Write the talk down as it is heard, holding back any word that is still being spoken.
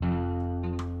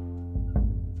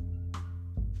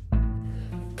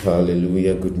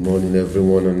Hallelujah. Good morning,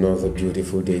 everyone. Another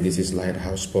beautiful day. This is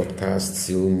Lighthouse Podcast.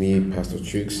 Still me, Pastor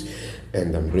Chooks,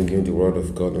 and I'm bringing the Word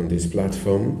of God on this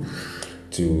platform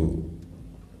to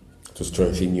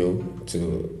strengthen you,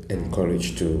 to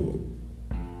encourage, to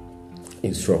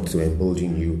instruct, to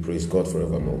embolden you. Praise God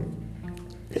forevermore.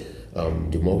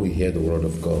 The more we hear the Word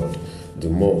of God, the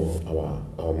more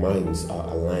our minds are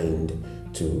aligned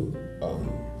to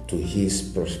His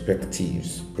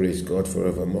perspectives. Praise God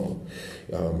forevermore.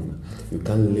 You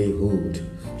can't lay hold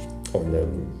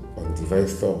on divine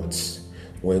thoughts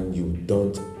when you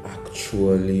don't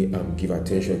actually give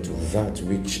attention to that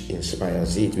which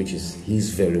inspires it, which is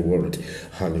His very word.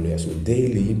 Hallelujah. So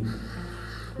daily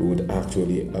we would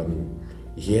actually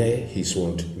hear His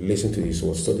word, listen to His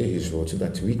word, study His word, so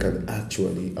that we can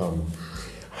actually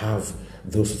have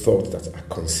those thoughts that are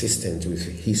consistent with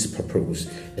His purpose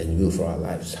and will for our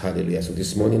lives. Hallelujah. So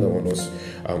this morning I want us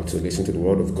to listen to the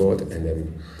word of God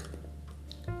and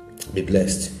be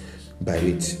blessed by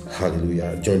it.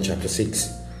 Hallelujah. John chapter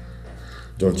 6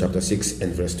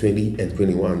 and verse 20 and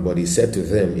 21. But He said to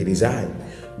them, "It is I,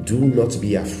 do not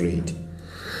be afraid.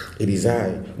 It is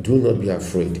I, do not be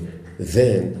afraid."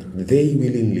 Then they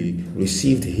willingly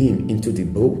received Him into the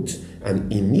boat,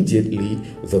 and immediately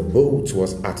the boat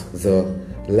was at the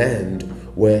land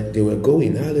where they were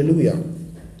going. Hallelujah.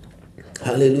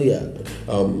 Hallelujah.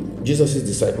 Jesus'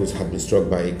 disciples had been struck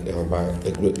by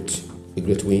a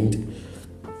great wind,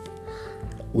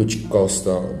 which caused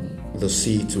the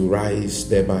sea to rise,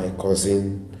 thereby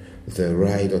causing the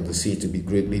ride on the sea to be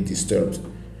greatly disturbed.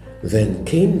 Then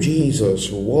came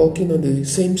Jesus walking on the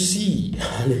same sea.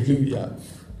 Hallelujah.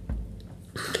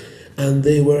 And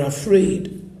they were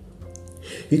afraid.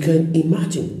 You can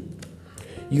imagine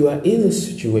you are in a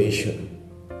situation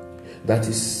that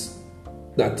is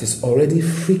already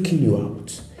freaking you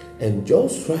out. And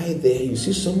just right there, you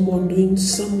see someone doing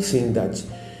something that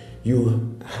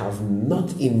you have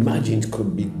not imagined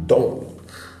could be done.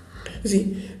 You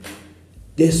see,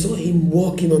 they saw Him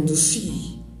walking on the sea.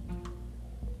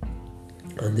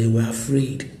 And they were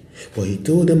afraid. But He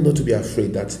told them not to be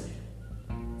afraid, that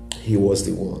He was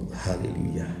the one.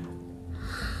 Hallelujah.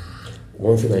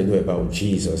 One thing I know about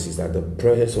Jesus is that the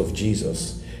presence of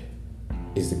Jesus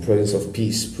is the presence of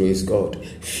peace. Praise God.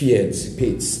 Fear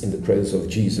dissipates in the presence of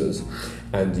Jesus.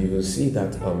 And you will see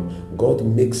that God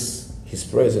makes His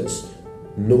presence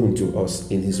known to us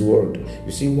in His word.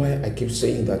 You see why I keep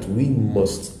saying that we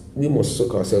must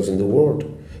soak ourselves in the word.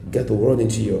 Get the word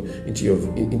into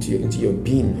your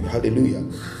being. Hallelujah.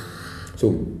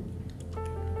 So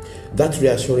that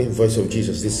reassuring voice of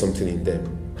Jesus did something in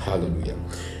them. Hallelujah.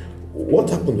 What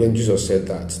happened when Jesus said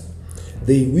that?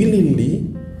 They willingly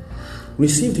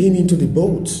received Him into the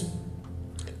boat.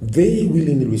 They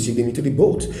willingly received Him into the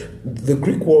boat. The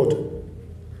Greek word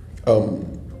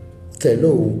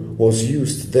telo was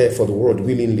used there for the word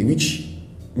willingly, which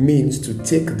means to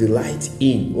take delight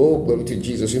in. Oh, glory to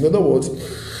Jesus. In other words,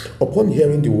 upon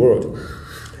hearing the word,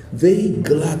 they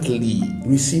gladly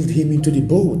received Him into the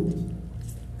boat.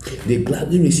 They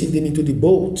gladly received Him into the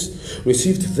boat.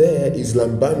 Received there is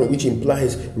lambano, which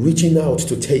implies reaching out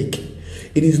to take.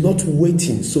 It is not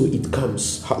waiting, so it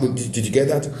comes. Did you get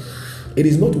that? It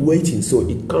is not waiting, so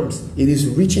it comes. It is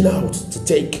reaching out to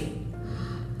take.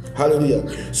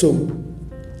 Hallelujah. So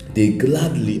they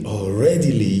gladly or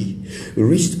readily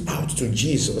reached out to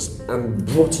Jesus and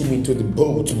brought Him into the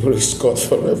boat. Praise God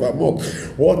forevermore.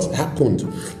 What happened?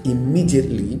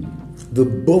 Immediately, the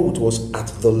boat was at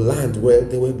the land where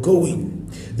they were going.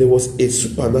 There was a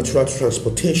supernatural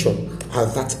transportation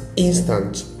at that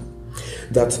instant,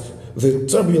 that the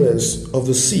turbulence of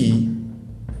the sea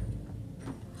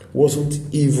wasn't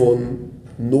even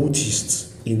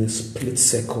noticed in a split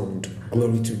second.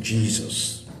 Glory to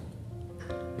Jesus.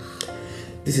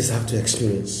 This is how to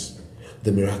experience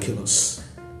the miraculous.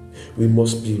 We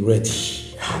must be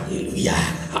ready. Hallelujah.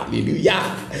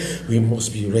 Hallelujah. We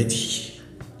must be ready.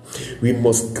 We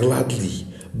must gladly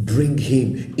bring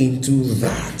Him into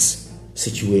that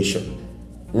situation.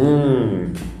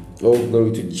 Oh,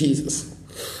 glory to Jesus.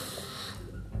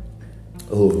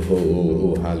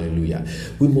 Oh, hallelujah.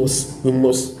 We must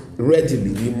gladly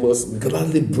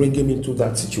bring Him into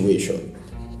that situation.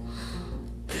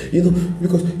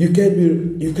 Because you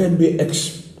can be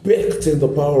expecting the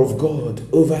power of God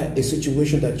over a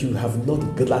situation that you have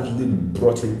not gladly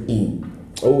brought Him in.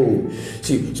 Oh,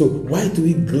 see, so why do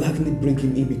we gladly bring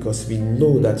Him in? Because we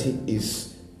know that He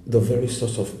is the very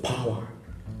source of power.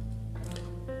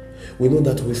 We know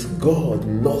that with God,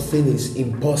 nothing is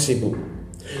impossible.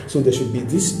 So there should be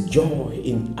this joy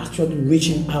in actually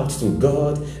reaching out to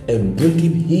God and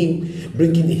bringing Him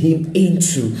bringing him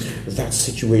into that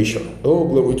situation. Oh,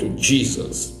 glory to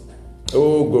Jesus.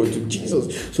 Oh, glory to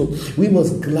Jesus. So we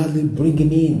must gladly bring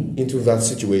him into that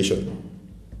situation.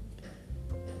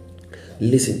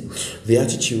 Listen, the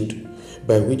attitude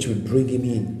by which we bring him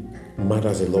in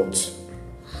matters a lot.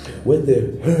 When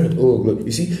they heard, oh, glory,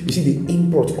 you see the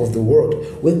import of the word.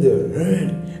 When they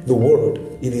heard the word,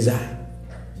 it is I.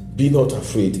 Be not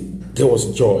afraid. There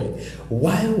was joy.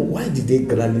 Why did they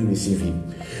gladly receive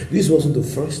him? This wasn't the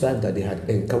first time that they had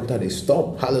encountered a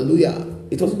storm. Hallelujah.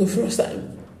 It wasn't the first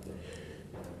time.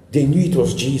 They knew it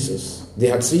was Jesus. They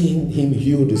had seen him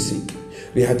heal the sick.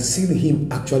 They had seen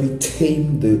him actually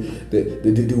tame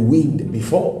the wind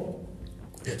before.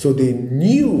 So they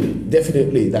knew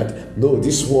definitely that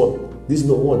this one is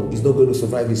not going to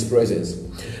survive his presence.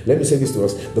 Let me say this to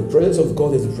us. The presence of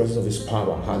God is the presence of his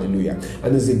power. Hallelujah.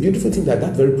 And it's a beautiful thing that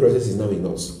very presence is now in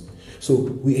us. So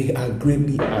we are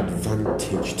greatly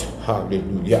advantaged.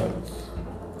 Hallelujah.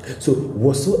 So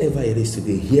whatsoever it is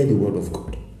today, hear the word of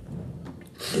God.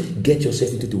 Get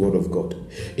yourself into the word of God.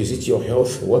 Is it your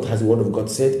health? What has the word of God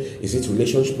said? Is it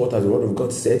relationship? What has the word of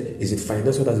God said? Is it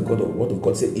finance? What has the word of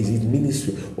God said? Is it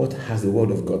ministry? What has the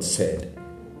word of God said?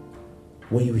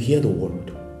 When you hear the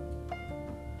word,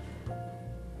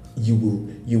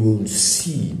 you will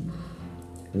see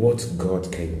what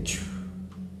God can do,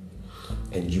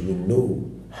 and you will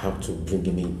know how to bring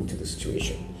him into the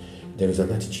situation. There is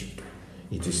an attitude.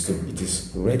 It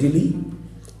is readily,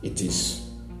 it is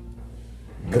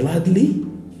gladly.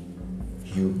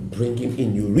 You bring him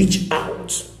in. You reach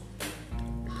out.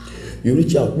 You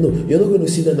reach out. No, you're not going to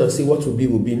sit down and say what will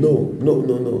be. No.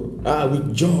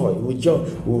 With joy,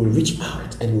 we'll reach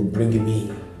out and we'll bring him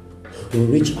in. We'll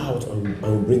reach out and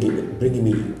bring him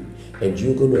in. And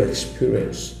you're going to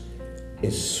experience a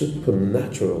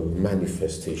supernatural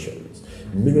manifestation.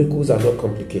 Miracles are not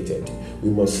complicated.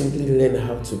 We must simply learn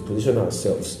how to position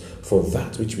ourselves for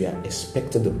that which we are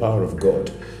expecting the power of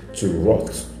God to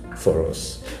work for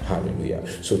us. Hallelujah.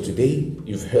 So today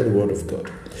you've heard the word of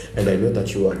God, and I know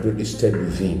that you are greatly stirred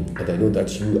with him, and I know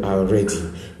that you are ready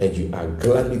and you are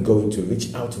gladly going to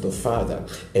reach out to the Father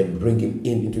and bring him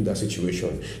into that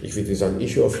situation. If it is an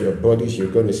issue of your bodies,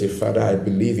 you're going to say, Father, I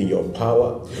believe in your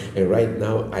power, and right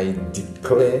now I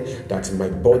declare that my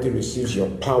body receives your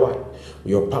power,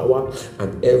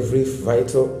 and every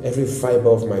fiber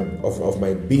of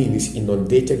my being is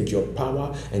inundated with your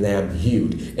power, and I am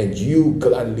healed. And you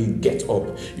gladly get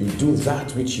up. You do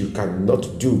that which you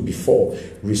cannot do before.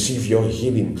 Receive your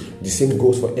healing. The same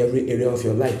goes for every area of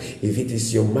your life. If it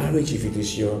is your marriage, if it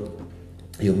is your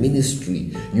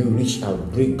ministry, you reach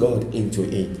out, bring God into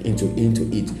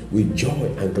it with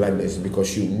joy and gladness,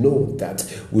 because you know that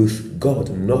with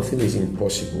God nothing is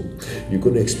impossible. You're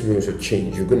going to experience a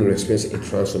change. You're going to experience a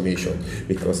transformation,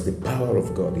 because the power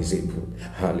of God is able.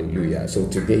 Hallelujah. So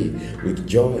today, with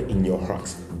joy in your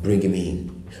heart, bring him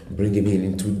in. Bring him in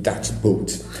into that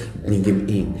boat. Bring him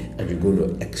in, and you're going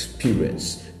to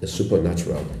experience a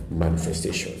supernatural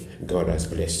manifestation. God has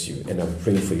blessed you, and I'm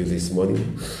praying for you this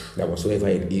morning that whatsoever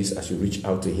it is, as you reach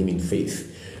out to him in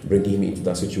faith, bring him into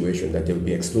that situation, that there will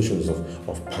be explosions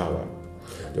of power.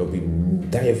 There will be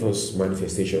diverse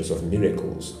manifestations of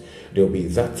miracles. There will be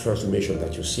that transformation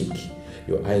that you seek.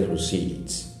 Your eyes will see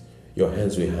it, your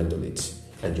hands will handle it,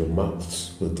 and your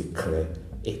mouths will declare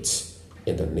it.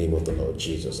 In the name of the Lord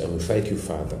Jesus. And we thank you,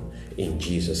 Father, in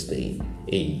Jesus' name.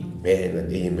 Amen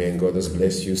and amen. God has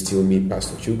blessed you. Still me,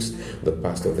 Pastor Chooks, the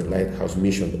pastor of the Lighthouse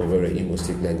Mission over in Imo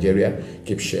State, Nigeria.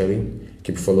 Keep sharing,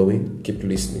 keep following, keep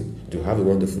listening. Do have a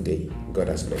wonderful day. God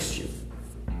has blessed you.